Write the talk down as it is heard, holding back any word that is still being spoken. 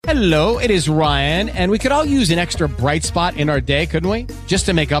Hello, it is Ryan, and we could all use an extra bright spot in our day, couldn't we? Just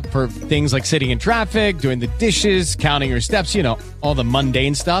to make up for things like sitting in traffic, doing the dishes, counting your steps, you know, all the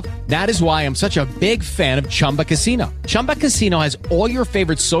mundane stuff. That is why I'm such a big fan of Chumba Casino. Chumba Casino has all your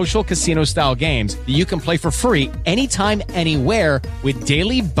favorite social casino-style games that you can play for free anytime, anywhere with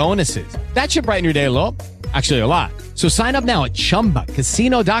daily bonuses. That should brighten your day a little. Actually, a lot. So sign up now at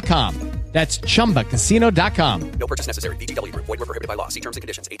ChumbaCasino.com. That's ChumbaCasino.com. No purchase necessary. VGW Group. Void where prohibited by law. See terms and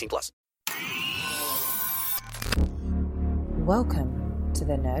conditions. 18+. Welcome to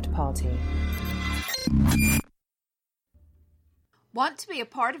the Nerd Party. Want to be a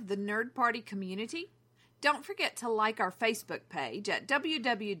part of the Nerd Party community? Don't forget to like our Facebook page at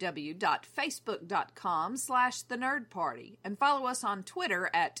www.facebook.com/thenerdparty and follow us on Twitter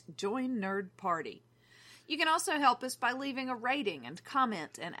at JoinNerdParty. You can also help us by leaving a rating and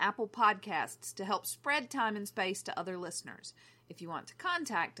comment in Apple Podcasts to help spread Time and Space to other listeners. If you want to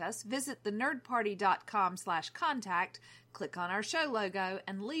contact us, visit thenerdparty.com/contact, click on our show logo,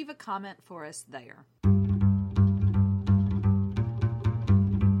 and leave a comment for us there.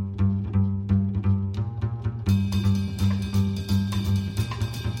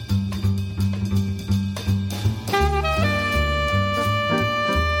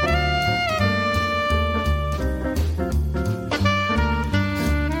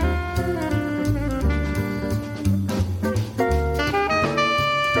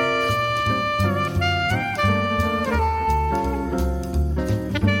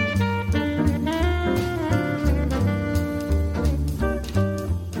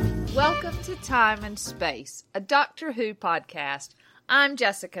 Time and Space, a Doctor Who podcast. I'm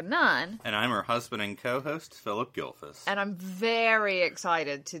Jessica Nunn. And I'm her husband and co-host, Philip Gilfus. And I'm very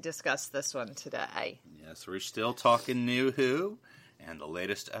excited to discuss this one today. Yes, we're still talking New Who, and the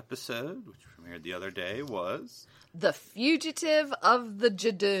latest episode, which premiered the other day, was... The Fugitive of the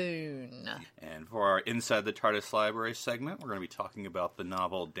Judoon. And for our Inside the TARDIS Library segment, we're going to be talking about the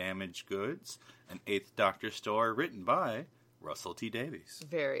novel Damaged Goods, an 8th Doctor story written by Russell T. Davies.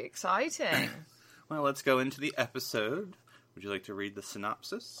 Very exciting. Well, let's go into the episode. Would you like to read the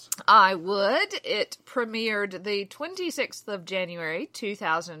synopsis? I would. It premiered the 26th of January,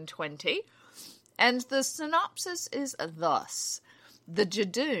 2020. And the synopsis is thus. The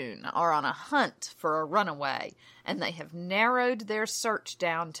Judoon are on a hunt for a runaway, and they have narrowed their search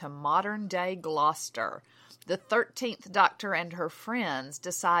down to modern-day Gloucester. The 13th Doctor and her friends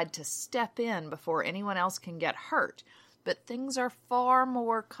decide to step in before anyone else can get hurt. But things are far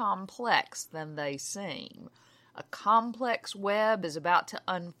more complex than they seem. A complex web is about to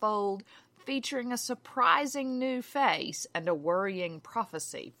unfold, featuring a surprising new face and a worrying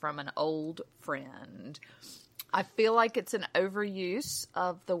prophecy from an old friend. I feel like it's an overuse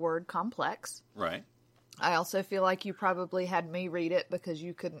of the word complex. Right. I also feel like you probably had me read it because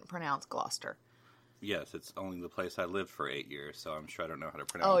you couldn't pronounce Gloucester. Yes, it's only the place I lived for 8 years, so I'm sure I don't know how to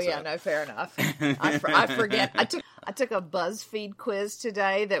pronounce it. Oh, yeah, no, fair enough. I forget. I took a BuzzFeed quiz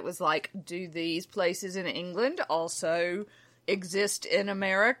today that was like, do these places in England also exist in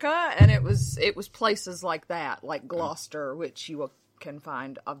America? And it was places like that, like Gloucester, which you can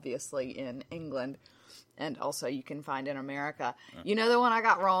find, obviously, in England, and also you can find in America. You know the one I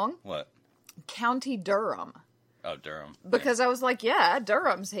got wrong? What? County Durham. Oh, Durham. Because I was like, yeah,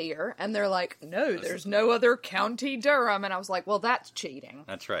 Durham's here. And they're like, no, there's no other County Durham. And I was like, well, that's cheating.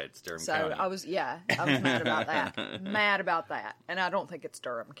 That's right. It's Durham so County. I was mad about that. Mad about that. And I don't think it's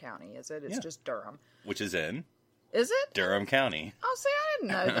Durham County, is it? It's just Durham. Which is in? Is it? Durham County. Oh, see, I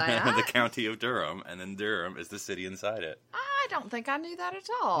didn't know that. The county of Durham, and then Durham is the city inside it. I don't think I knew that at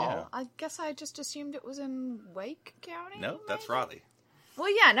all. Yeah. I guess I just assumed it was in Wake County. No, that's Raleigh. Well,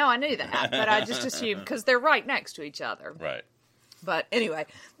 yeah, no, I knew that, but I just assumed because they're right next to each other. Right. But anyway,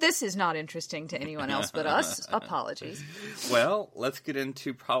 this is not interesting to anyone else but us. Apologies. Well, let's get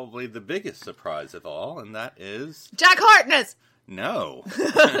into probably the biggest surprise of all, and that is... Jack Harkness! No.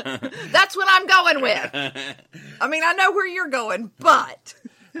 That's what I'm going with. I mean, I know where you're going, but...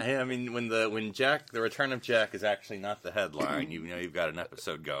 I mean, when the return of Jack is actually not the headline, you know you've got an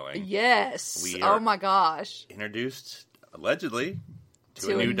episode going. Yes. We Oh my gosh. Introduced, allegedly,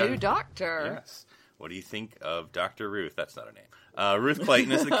 to a new doctor. Yes. What do you think of Dr. Ruth? That's not her name. Ruth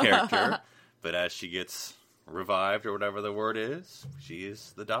Clayton is the character, but as she gets revived, or whatever the word is, she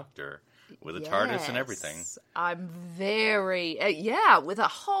is the doctor. With a TARDIS and everything. I'm very, with a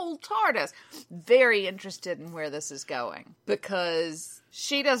whole TARDIS. Very interested in where this is going. Because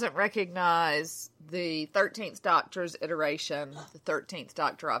she doesn't recognize the 13th Doctor's iteration. The 13th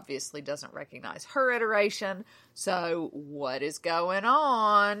Doctor obviously doesn't recognize her iteration. So what is going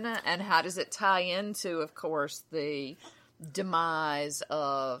on? And how does it tie into, of course, the demise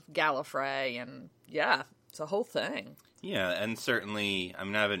of Gallifrey, and yeah, it's a whole thing. Yeah, and certainly, I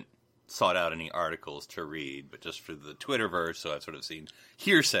mean, I haven't sought out any articles to read, but just for the Twitterverse, so I've sort of seen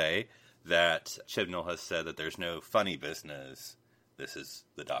hearsay that Chibnall has said that there's no funny business. This is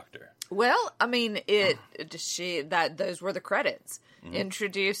the Doctor. Well, I mean, those were the credits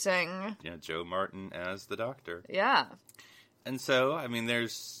introducing. Yeah, Joe Martin as the Doctor. Yeah. And so, I mean,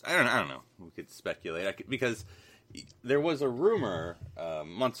 there's I don't know. We could speculate because there was a rumor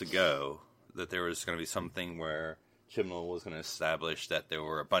months ago that there was going to be something where Chibnall was going to establish that there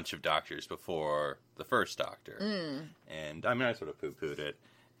were a bunch of Doctors before the first Doctor. And, I mean, I sort of poo-pooed it.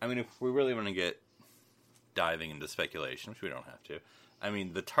 I mean, if we really want to get diving into speculation, which we don't have to, I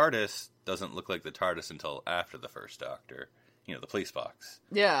mean, the TARDIS doesn't look like the TARDIS until after the first Doctor. You know, the police box.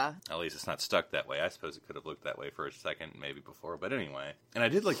 Yeah. At least it's not stuck that way. I suppose it could have looked that way for a second, maybe before. But anyway. And I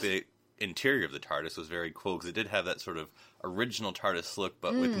did like the interior of the TARDIS was very cool, because it did have that sort of original TARDIS look,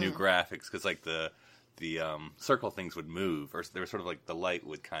 but with new graphics, because, like, the circle things would move, or there was sort of, like, the light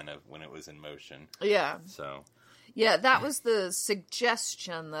would kind of, when it was in motion. Yeah. So... Yeah, that was the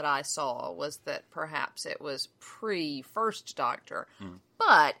suggestion that I saw, was that perhaps it was pre-First Doctor.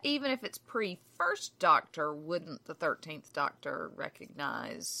 But even if it's pre-First Doctor, wouldn't the 13th Doctor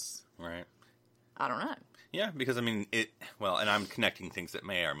recognize... Right. I don't know. Yeah, because, I mean, and I'm connecting things that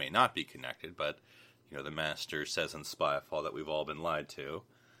may or may not be connected, but, you know, the Master says in Spyfall that we've all been lied to.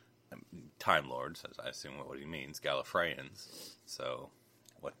 Time Lords, as I assume what he means, Gallifreyans. So...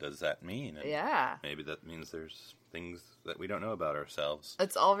 what does that mean? And yeah. Maybe that means there's things that we don't know about ourselves.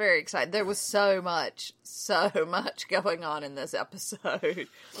 It's all very exciting. There was so much going on in this episode.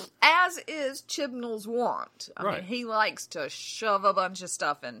 As is Chibnall's wont. I mean, he likes to shove a bunch of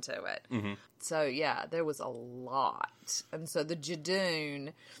stuff into it. Mm-hmm. So, yeah, there was a lot. And so the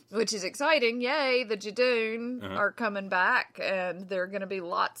Judoon, which is exciting, yay, the Judoon are coming back, and there are going to be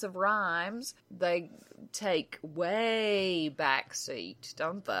lots of rhymes. They take way backseat,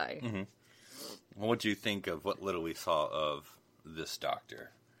 don't they? Mm-hmm. Well, what do you think of what little we saw of this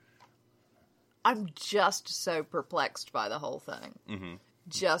Doctor? I'm just so perplexed by the whole thing. Mm-hmm.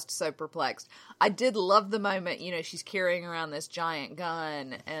 Just so perplexed. I did love the moment, you know, she's carrying around this giant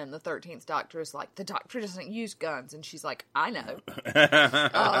gun, and the 13th Doctor is like, the Doctor doesn't use guns, and she's like, I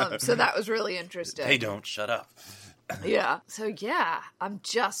know. So that was really interesting. They don't, shut up. Yeah. So, yeah, I'm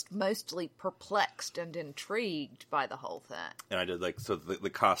just mostly perplexed and intrigued by the whole thing. And I did like, so the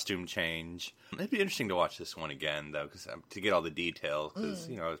costume change. It'd be interesting to watch this one again, though, because to get all the details, because,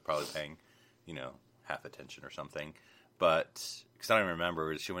 you know, I was probably paying, you know, half attention or something. But, because I don't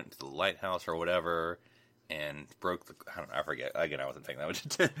remember, she went to the lighthouse or whatever and broke the, I forget. Again, I wasn't paying that much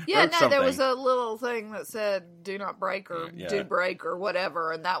attention. Yeah, no, there was a little thing that said, do not break or do break or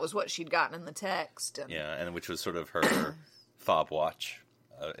whatever, and that was what she'd gotten in the text. And... yeah, and which was sort of her fob watch,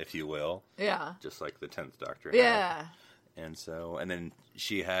 if you will. Yeah. Just like the 10th Doctor had. Yeah. And so, and then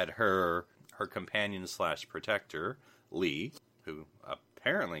she had her companion / protector, Lee, who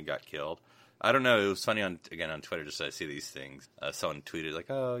apparently got killed. I don't know, it was funny on Twitter, just so I see these things. Someone tweeted, like,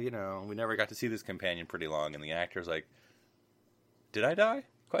 oh, you know, we never got to see this companion pretty long. And the actor's like, did I die? ?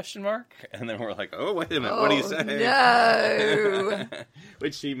 And then we're like, oh, wait a minute, what do you say? No!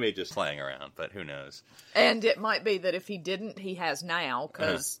 Which he may just slang around, but who knows? And it might be that if he didn't, he has now,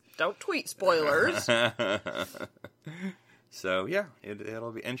 because don't tweet spoilers. So, yeah,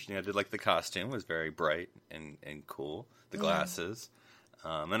 it'll be interesting. I did like the costume. It was very bright and cool. The glasses.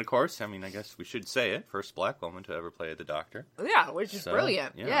 And of course, I mean, I guess we should say it, first black woman to ever play the Doctor. Yeah, which is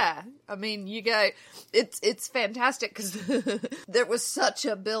brilliant. Yeah. I mean, you go, it's fantastic because there was such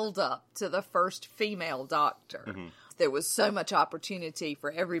a build-up to the first female Doctor. Mm-hmm. There was so much opportunity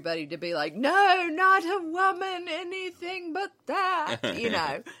for everybody to be like, no, not a woman, anything but that, you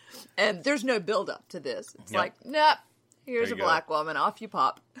know. And there's no build-up to this. It's like, nope, here's a black woman, off you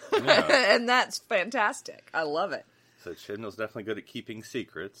pop. Yeah. And that's fantastic. I love it. So Chibnall's definitely good at keeping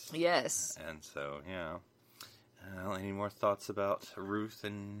secrets. Yes. And so, yeah. Any more thoughts about Ruth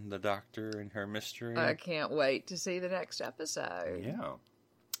and the Doctor and her mystery? I can't wait to see the next episode. Yeah.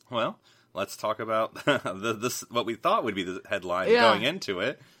 Well, let's talk about what we thought would be the headline going into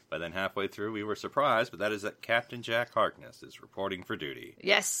it. But then halfway through, we were surprised. But that is that Captain Jack Harkness is reporting for duty.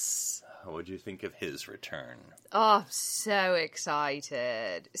 Yes. What do you think of his return? Oh, so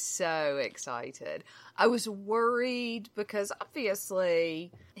excited. So excited. I was worried because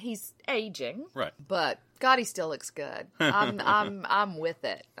obviously he's aging. Right. But God, he still looks good. I'm with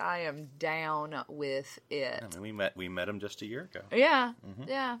it. I am down with it. I mean, we met him just a year ago. Yeah. Mm-hmm.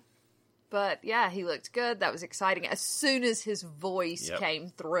 Yeah. But yeah, he looked good. That was exciting. As soon as his voice came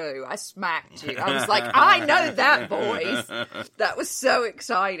through, I smacked you. I was like, I know that voice. That was so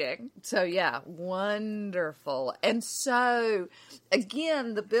exciting. So yeah, wonderful. And so,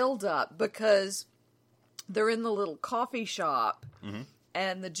 again, the build-up, because they're in the little coffee shop,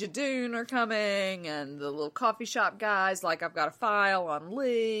 and the Jadoon are coming, and the little coffee shop guys, like, I've got a file on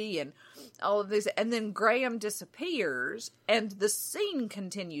Lee, and all of this, and then Graham disappears, and the scene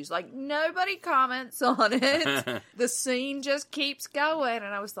continues. Like, nobody comments on it. The scene just keeps going,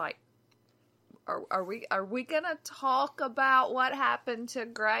 and I was like, are we gonna talk about what happened to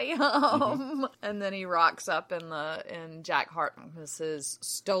Graham? And then he rocks up in Jack Harkness's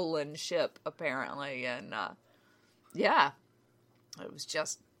stolen ship, apparently, and yeah,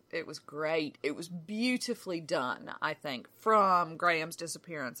 it was great. It was beautifully done, I think, from Graham's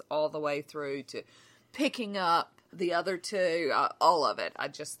disappearance all the way through to picking up the other two, all of it. I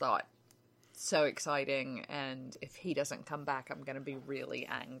just thought, so exciting, and if he doesn't come back, I'm going to be really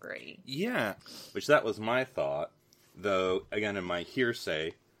angry. Yeah, which that was my thought, though, again, in my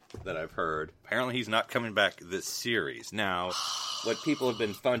hearsay that I've heard, apparently he's not coming back this series. Now, what people have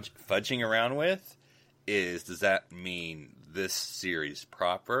been fudging around with is, does that mean this series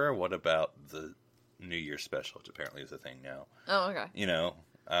proper? What about the New Year special, which apparently is a thing now? Oh, okay. You know,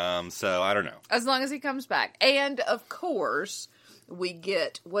 so I don't know. As long as he comes back. And, of course, we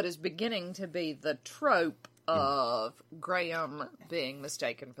get what is beginning to be the trope of Graham being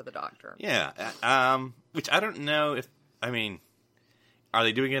mistaken for the Doctor. Yeah, which I don't know if, I mean, are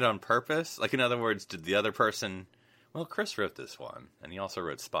they doing it on purpose? Like, in other words, did the other person... Well, Chris wrote this one, and he also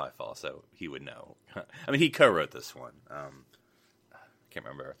wrote Spyfall, so he would know. I mean, he co-wrote this one. I can't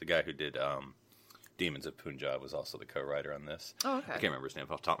remember. The guy who did Demons of Punjab was also the co-writer on this. Oh, okay. I can't remember his name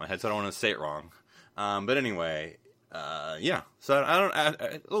off the top of my head, so I don't want to say it wrong. But anyway, yeah. So I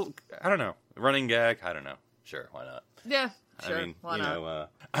don't know. Running gag? I don't know. Sure, why not? Yeah, sure. I mean, why not?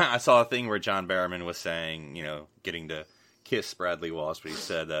 I saw a thing where John Barrowman was saying, getting to kiss Bradley Walsh, but he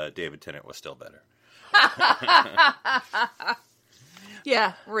said David Tennant was still better.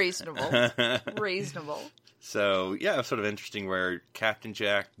 Yeah, reasonable. So, yeah, it's sort of interesting where Captain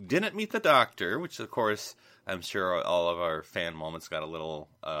Jack didn't meet the Doctor, which, of course, I'm sure all of our fan moments got a little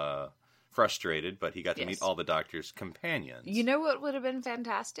frustrated, but he got to meet all the Doctor's companions. You know what would have been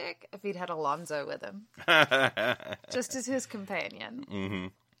fantastic? If he'd had Alonzo with him. Just as his companion. Mm-hmm.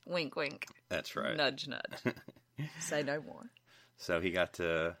 Wink, wink. That's right. Nudge, nudge. Say no more. So he got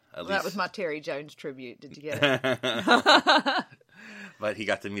to at least... That was my Terry Jones tribute. Did you get it? But he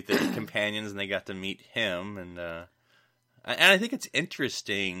got to meet the companions, and they got to meet him. And I think it's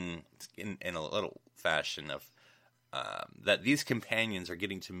interesting in a little fashion of that these companions are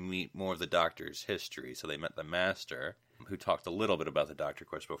getting to meet more of the Doctor's history. So they met the Master, who talked a little bit about the Doctor, of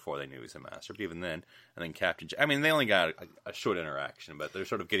course, before they knew he was a Master. But even then, and then Captain Jack. I mean, they only got a short interaction, but they're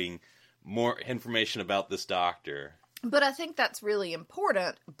sort of getting more information about this Doctor. But I think that's really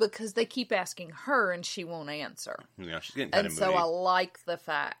important because they keep asking her and she won't answer. Yeah, she's getting kind of moody. And so I like the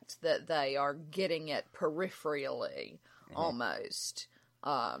fact that they are getting it peripherally, almost.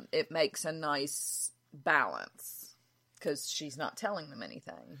 It makes a nice balance because she's not telling them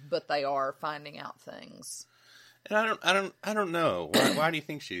anything, but they are finding out things. And I don't know. Why do you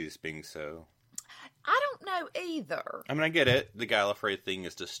think she's being so? I don't know either. I mean, I get it. The Gallifrey thing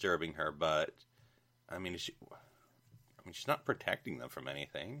is disturbing her, but I mean, she's not protecting them from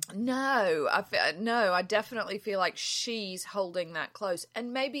anything. No, I definitely feel like she's holding that close.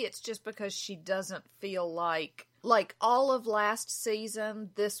 And maybe it's just because she doesn't feel like all of last season,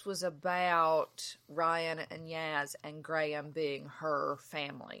 this was about Ryan and Yaz and Graham being her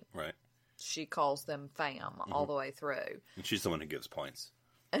family. Right. She calls them fam all the way through. And she's the one who gives points.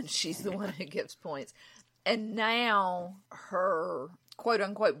 And she's the one who gives points. And now her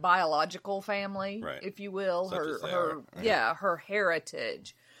quote-unquote biological family, right, if you will, her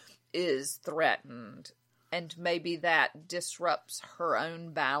heritage is threatened. And maybe that disrupts her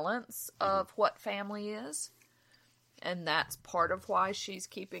own balance of what family is. And that's part of why she's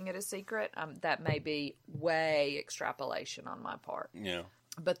keeping it a secret. That may be way extrapolation on my part. Yeah.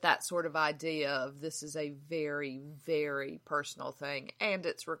 But that sort of idea of this is a very, very personal thing. And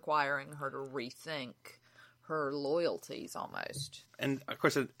it's requiring her to rethink her loyalties almost. And, of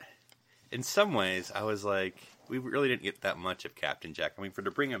course, in some ways, I was like, we really didn't get that much of Captain Jack. I mean,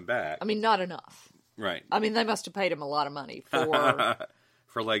 to bring him back. I mean, not enough. Right. I mean, they must have paid him a lot of money for...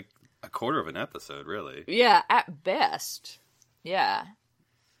 for, like, a quarter of an episode, really. Yeah, at best. Yeah.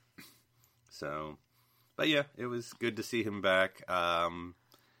 So, but yeah, it was good to see him back.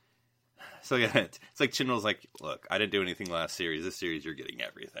 So yeah, it's like Chibnall's like, look, I didn't do anything last series. This series, you're getting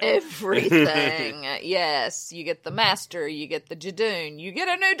everything. Everything. Yes, you get the Master, you get the Jadoon, you get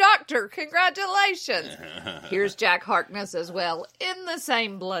a new Doctor. Congratulations. Here's Jack Harkness as well in the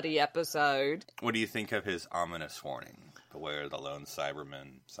same bloody episode. What do you think of his ominous warning? Beware the lone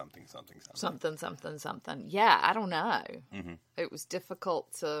Cyberman, something, something, something. Something, something, something. Yeah, I don't know. Mm-hmm. It was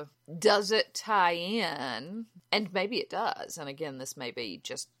difficult to... Does it tie in? And maybe it does. And again, this may be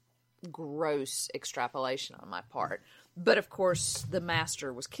just gross extrapolation on my part. But of course, the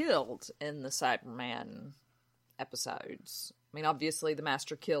Master was killed in the Cyberman episodes. I mean, obviously, the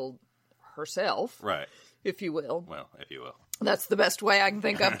Master killed herself. Right. If you will. Well, if you will. That's the best way I can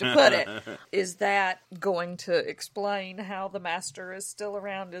think of to put it. Is that going to explain how the Master is still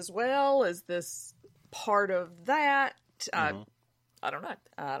around as well? Is this part of that? I don't know.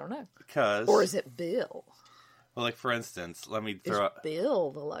 I don't know. Because... Or is it Bill? Well, like, for instance, let me Is throw out... Bill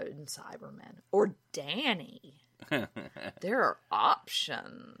the lone Cyberman? Or Danny? There are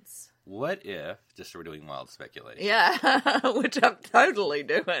options. What if, just so we're doing wild speculation... Yeah, which I'm totally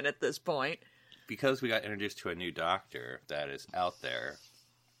doing at this point. Because we got introduced to a new Doctor that is out there,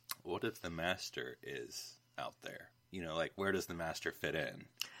 what if the Master is out there? You know, like, where does the Master fit in?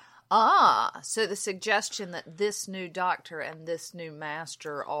 Ah, so the suggestion that this new Doctor and this new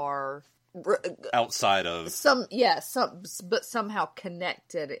Master are... Outside of... but somehow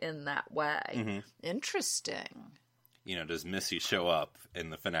connected in that way. Mm-hmm. Interesting. You know, does Missy show up in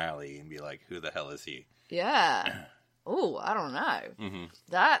the finale and be like, who the hell is he? Yeah. Oh, I don't know. Mm-hmm.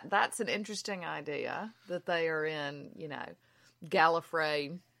 That's an interesting idea that they are in, you know,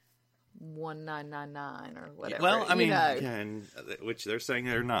 Gallifrey 1999 or whatever. Well, I mean, yeah, and, which they're saying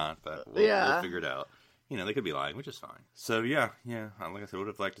they're not, but we'll figure it out. You know, they could be lying, which is fine. So, yeah, like I said, would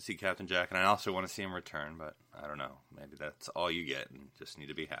have liked to see Captain Jack, and I also want to see him return, but I don't know. Maybe that's all you get, and just need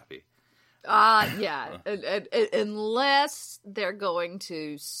to be happy. Yeah. Unless they're going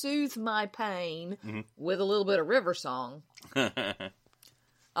to soothe my pain with a little bit of River Song,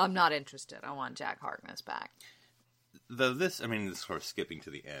 I'm not interested. I want Jack Harkness back. Though this is sort of skipping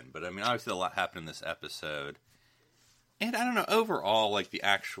to the end, but I mean, obviously a lot happened in this episode. And I don't know, overall, like the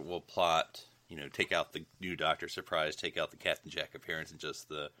actual plot, you know, take out the new Doctor surprise, take out the Captain Jack appearance, and just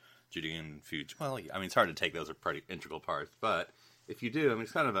the Jadoon Fuge. Well, I mean, it's hard to take those are pretty integral parts, but if you do, I mean,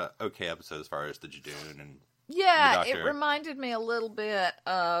 it's kind of a okay episode as far as the Jadoon and yeah, it reminded me a little bit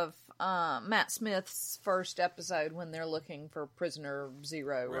of Matt Smith's first episode when they're looking for Prisoner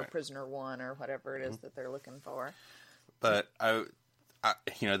Zero or Prisoner One or whatever it is that they're looking for. But I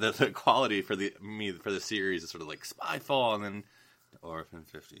you know, the quality for the series is sort of like Spyfall and then Orphan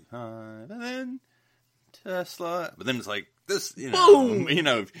 55 and then Tesla, but then it's like this, you know, boom! You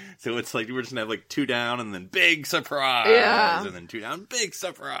know, so it's like we're just gonna have like 2 down and then big surprise, and then 2 down, big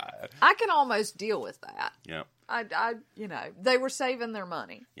surprise. I can almost deal with that. Yeah, I you know, they were saving their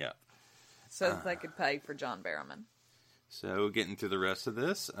money. Yeah, so that they could pay for John Barrowman. So getting through the rest of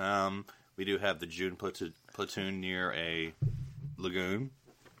this, we do have the June platoon near a lagoon.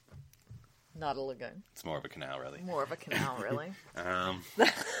 Not a lagoon. It's more of a canal, really. More of a canal, really.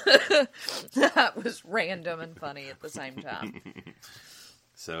 That was random and funny at the same time.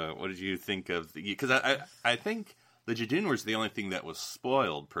 So, what did you think of the... Because I think the Jadoon was the only thing that was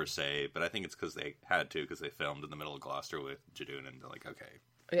spoiled, per se, but I think it's because they had to, because they filmed in the middle of Gloucester with Jadoon, and they're like, okay,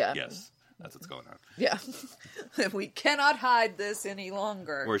 yes, that's what's going on. Yeah. We cannot hide this any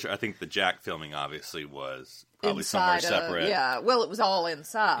longer. Which I think the Jack filming, obviously, was... Probably somewhere separate. Well, it was all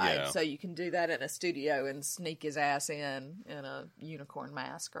inside, so you can do that in a studio and sneak his ass in a unicorn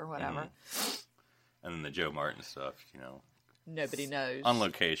mask or whatever. Mm-hmm. And then the Joe Martin stuff, you know. Nobody knows. On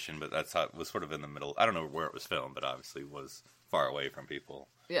location, but that's how it was sort of in the middle. I don't know where it was filmed, but obviously was far away from people.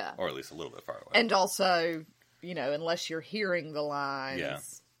 Yeah. Or at least a little bit far away. And also, you know, unless you're hearing the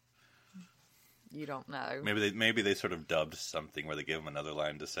lines, you don't know. Maybe they sort of dubbed something where they give him another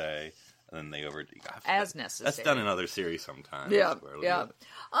line to say. And then they as necessary. That's done in other series sometimes. Yeah.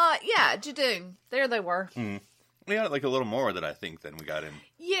 Jadoon. There they were. Mm. We got like a little more that I think than we got in.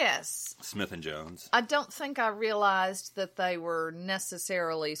 Yes. Smith and Jones. I don't think I realized that they were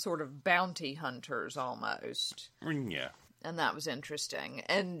necessarily sort of bounty hunters almost. Yeah. And that was interesting.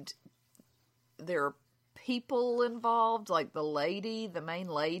 And there are people involved, like the main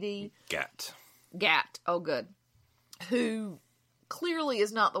lady. Gat. Oh, good. Who clearly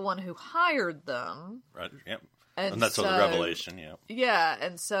is not the one who hired them. Right, yep. And that's the revelation, yeah. Yeah,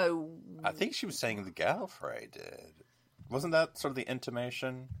 and so... I think she was saying the Gallifrey did. Wasn't that sort of the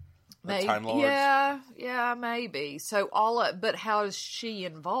intimation? Maybe, Time Lords? yeah, maybe. So but how is she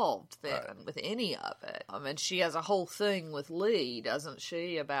involved then with any of it? I mean, she has a whole thing with Lee, doesn't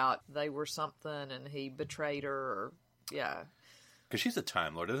she, about they were something and he betrayed her, or, yeah. Because she's a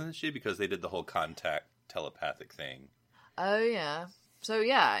Time Lord, isn't she? Because they did the whole contact telepathic thing. Oh, yeah. So,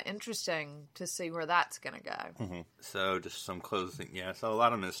 yeah, interesting to see where that's going to go. Mm-hmm. So, just some closing, so a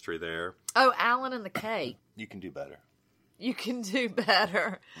lot of mystery there. Oh, Alan and the Cake. You can do better. You can do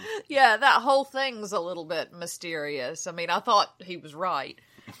better. Yeah, that whole thing's a little bit mysterious. I mean, I thought he was right.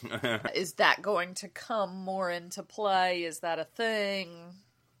 Is that going to come more into play? Is that a thing?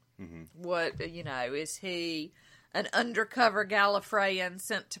 Mm-hmm. What, is he an undercover Gallifreyan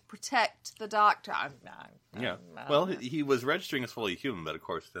sent to protect the Doctor? Well, he was registering as fully human, but of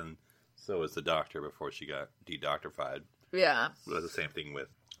course then so was the Doctor before she got de-doctorified. Yeah. It was the same thing with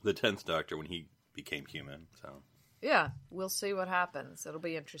the 10th Doctor when he became human, so... Yeah, we'll see what happens. It'll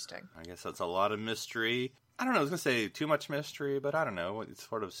be interesting. I guess that's a lot of mystery. I don't know, I was going to say too much mystery, but I don't know.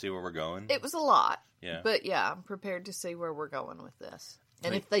 Sort of see where we're going. It was a lot. Yeah. But yeah, I'm prepared to see where we're going with this.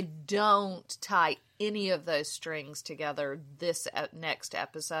 And if they don't tie any of those strings together this next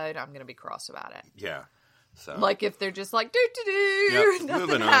episode, I'm going to be cross about it. Yeah. So, like if they're just like, do-do-do,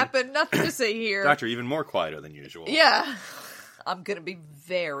 nothing happened, nothing to see here. Doctor, even more quieter than usual. Yeah. I'm going to be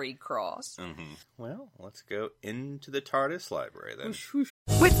very cross. Mm-hmm. Well, let's go into the TARDIS library then.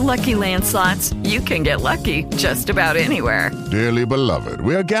 With Lucky Land Slots, you can get lucky just about anywhere. Dearly beloved,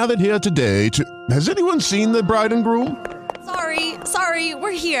 we are gathered here today to... Has anyone seen the bride and groom? Sorry,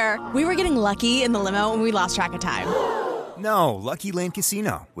 we're here. We were getting lucky in the limo and we lost track of time. No, Lucky Land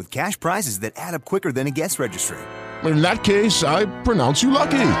Casino, with cash prizes that add up quicker than a guest registry. In that case, I pronounce you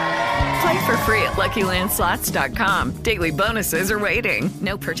lucky. Play for free at LuckyLandSlots.com. Daily bonuses are waiting.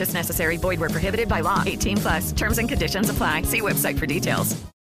 No purchase necessary. Void where prohibited by law. 18+. Terms and conditions apply. See website for details.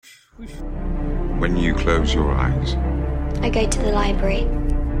 When you close your eyes, I go to the library.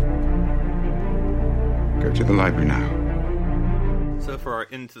 Go to the library now. So for our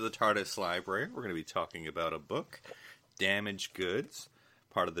Into the TARDIS library, we're going to be talking about a book, Damaged Goods,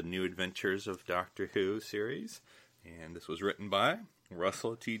 part of the New Adventures of Doctor Who series. And this was written by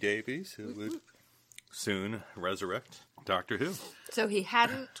Russell T. Davies, who would soon resurrect Doctor Who. So he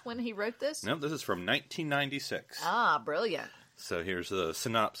hadn't when he wrote this? No, this is from 1996. Ah, brilliant. So here's the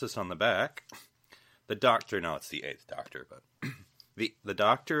synopsis on the back. The Doctor, no, it's the 8th Doctor, but the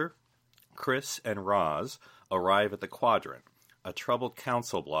Doctor, Chris, and Roz arrive at the Quadrant, a troubled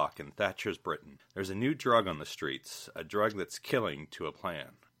council block in Thatcher's Britain. There's a new drug on the streets, a drug that's killing to a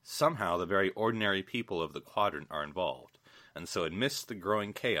plan. Somehow, the very ordinary people of the Quadrant are involved, and so amidst the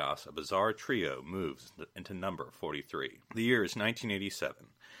growing chaos, a bizarre trio moves into number 43. The year is 1987.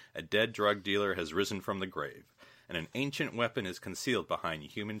 A dead drug dealer has risen from the grave, and an ancient weapon is concealed behind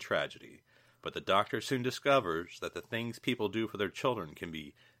human tragedy. But the Doctor soon discovers that the things people do for their children can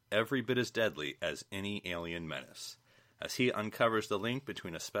be every bit as deadly as any alien menace. As he uncovers the link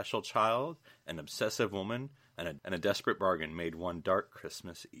between a special child, an obsessive woman, and a desperate bargain made one dark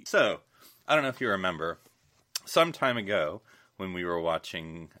Christmas Eve. So, I don't know if you remember, some time ago, when we were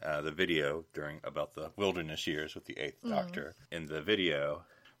watching the video about the wilderness years with the 8th Doctor, in the video,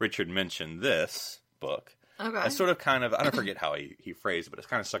 Richard mentioned this book. Okay. I sort of I don't forget how he phrased it, but it's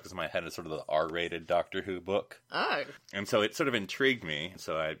kind of stuck in my head as sort of the R-rated Doctor Who book. Oh. And so it sort of intrigued me,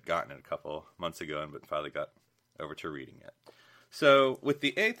 so I had gotten it a couple months ago, but finally got over to reading it. So, with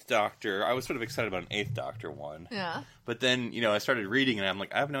the 8th Doctor, I was sort of excited about an 8th Doctor one. Yeah. But then, I started reading and I'm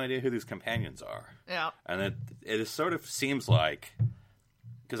like, I have no idea who these companions are. Yeah. And it sort of seems like,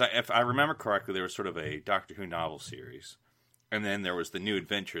 because if I remember correctly, there was sort of a Doctor Who novel series. And then there was the New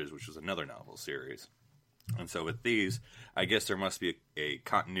Adventures, which was another novel series. And so with these, I guess there must be a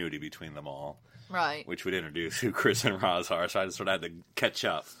continuity between them all. Right. Which would introduce who Chris and Roz are. So I just sort of had to catch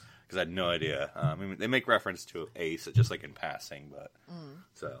up. Because I had no idea. They make reference to Ace, just like in passing,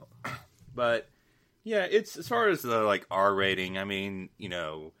 but yeah, it's as far as the R rating. I mean,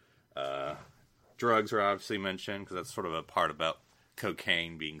 drugs are obviously mentioned because that's sort of a part about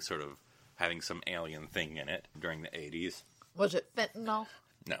cocaine being sort of having some alien thing in it during the 80s. Was it fentanyl?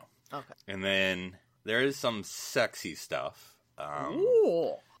 No. Okay. And then there is some sexy stuff.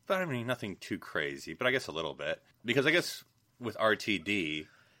 Ooh. But I mean, nothing too crazy. But I guess a little bit because I guess with RTD.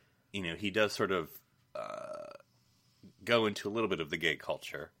 He does sort of go into a little bit of the gay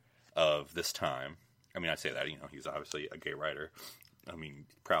culture of this time. I mean, I say that, he's obviously a gay writer. I mean,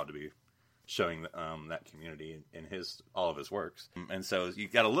 proud to be showing that community in all of his works. And so you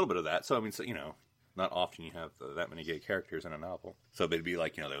got a little bit of that. So, I mean, not often you have that many gay characters in a novel. So it'd be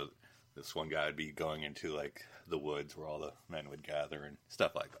like, this one guy would be going into like the woods where all the men would gather and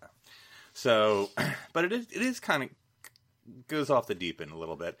stuff like that. So, but it is kind of goes off the deep end a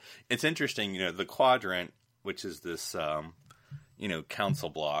little bit. It's interesting, the quadrant, which is this, council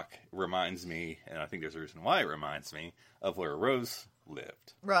block, reminds me, and I think there's a reason why it reminds me, of where Rose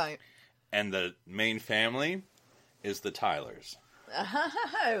lived. Right. And the main family is the Tylers.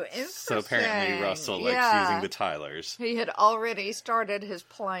 Oh, interesting. So apparently Russell likes using the Tylers. He had already started his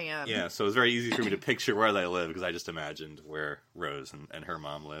plan. Yeah, so it was very easy for me to picture where they live, because I just imagined where Rose and her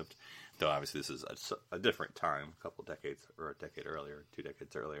mom lived. Though obviously this is a different time, a couple decades, or a decade earlier, 2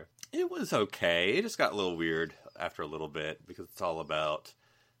 decades earlier. It was okay. It just got a little weird after a little bit, because it's all about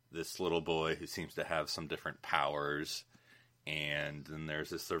this little boy who seems to have some different powers. And then there's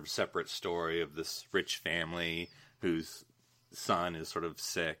this sort of separate story of this rich family whose son is sort of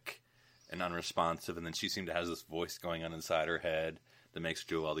sick and unresponsive. And then she seemed to have this voice going on inside her head that makes her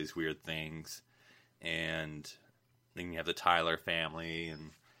do all these weird things. And then you have the Tyler family,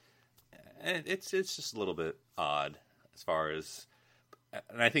 and it's just a little bit odd as far as,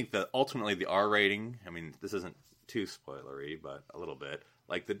 and I think that ultimately the R rating, I mean, this isn't too spoilery, but a little bit,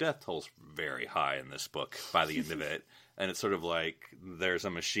 like the death toll's very high in this book by the end of it. And it's sort of like there's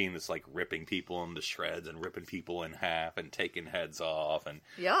a machine that's like ripping people into shreds and ripping people in half and taking heads off. And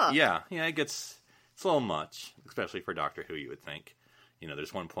yeah, it's a little much, especially for Doctor Who, you would think.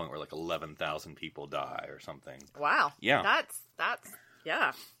 There's one point where like 11,000 people die or something. Wow. Yeah. That's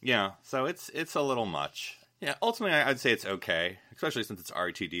yeah. Yeah, so it's a little much. Yeah, ultimately I'd say it's okay, especially since it's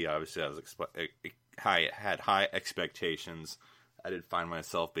RTD. Obviously, I had high expectations. I did find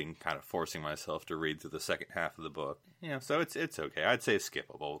myself being kind of forcing myself to read through the second half of the book. Yeah, so it's okay. I'd say it's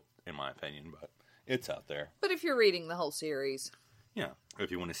skippable, in my opinion, but it's out there. But if you're reading the whole series. Yeah,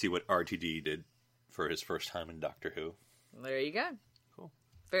 if you want to see what RTD did for his first time in Doctor Who. There you go.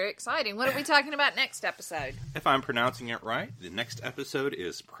 Very exciting. What are we talking about next episode? If I'm pronouncing it right, the next episode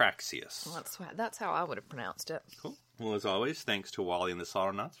is Praxeus. Well, that's how I would have pronounced it. Cool. Well, as always, thanks to Wally and the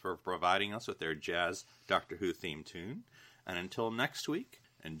Soldernauts for providing us with their jazz Doctor Who theme tune. And until next week,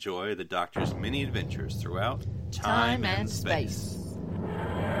 enjoy the Doctor's many adventures throughout time and space.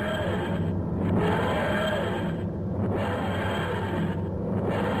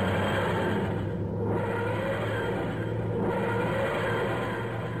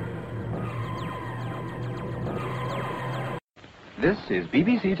 This is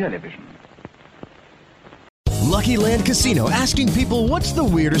BBC Television. Lucky Land Casino, asking people, what's the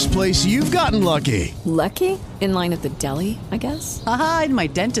weirdest place you've gotten lucky? Lucky? In line at the deli, I guess? Aha, in my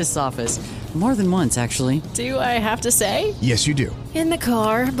dentist's office. More than once, actually. Do I have to say? Yes, you do. In the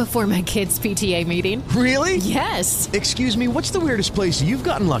car before my kids' PTA meeting. Really? Yes. Excuse me, what's the weirdest place you've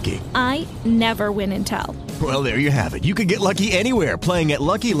gotten lucky? I never win and tell. Well, there you have it. You can get lucky anywhere, playing at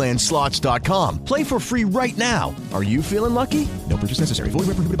LuckyLandSlots.com. Play for free right now. Are you feeling lucky? No purchase necessary. Void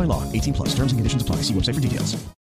where prohibited by law. 18+. Terms and conditions apply. See website for details.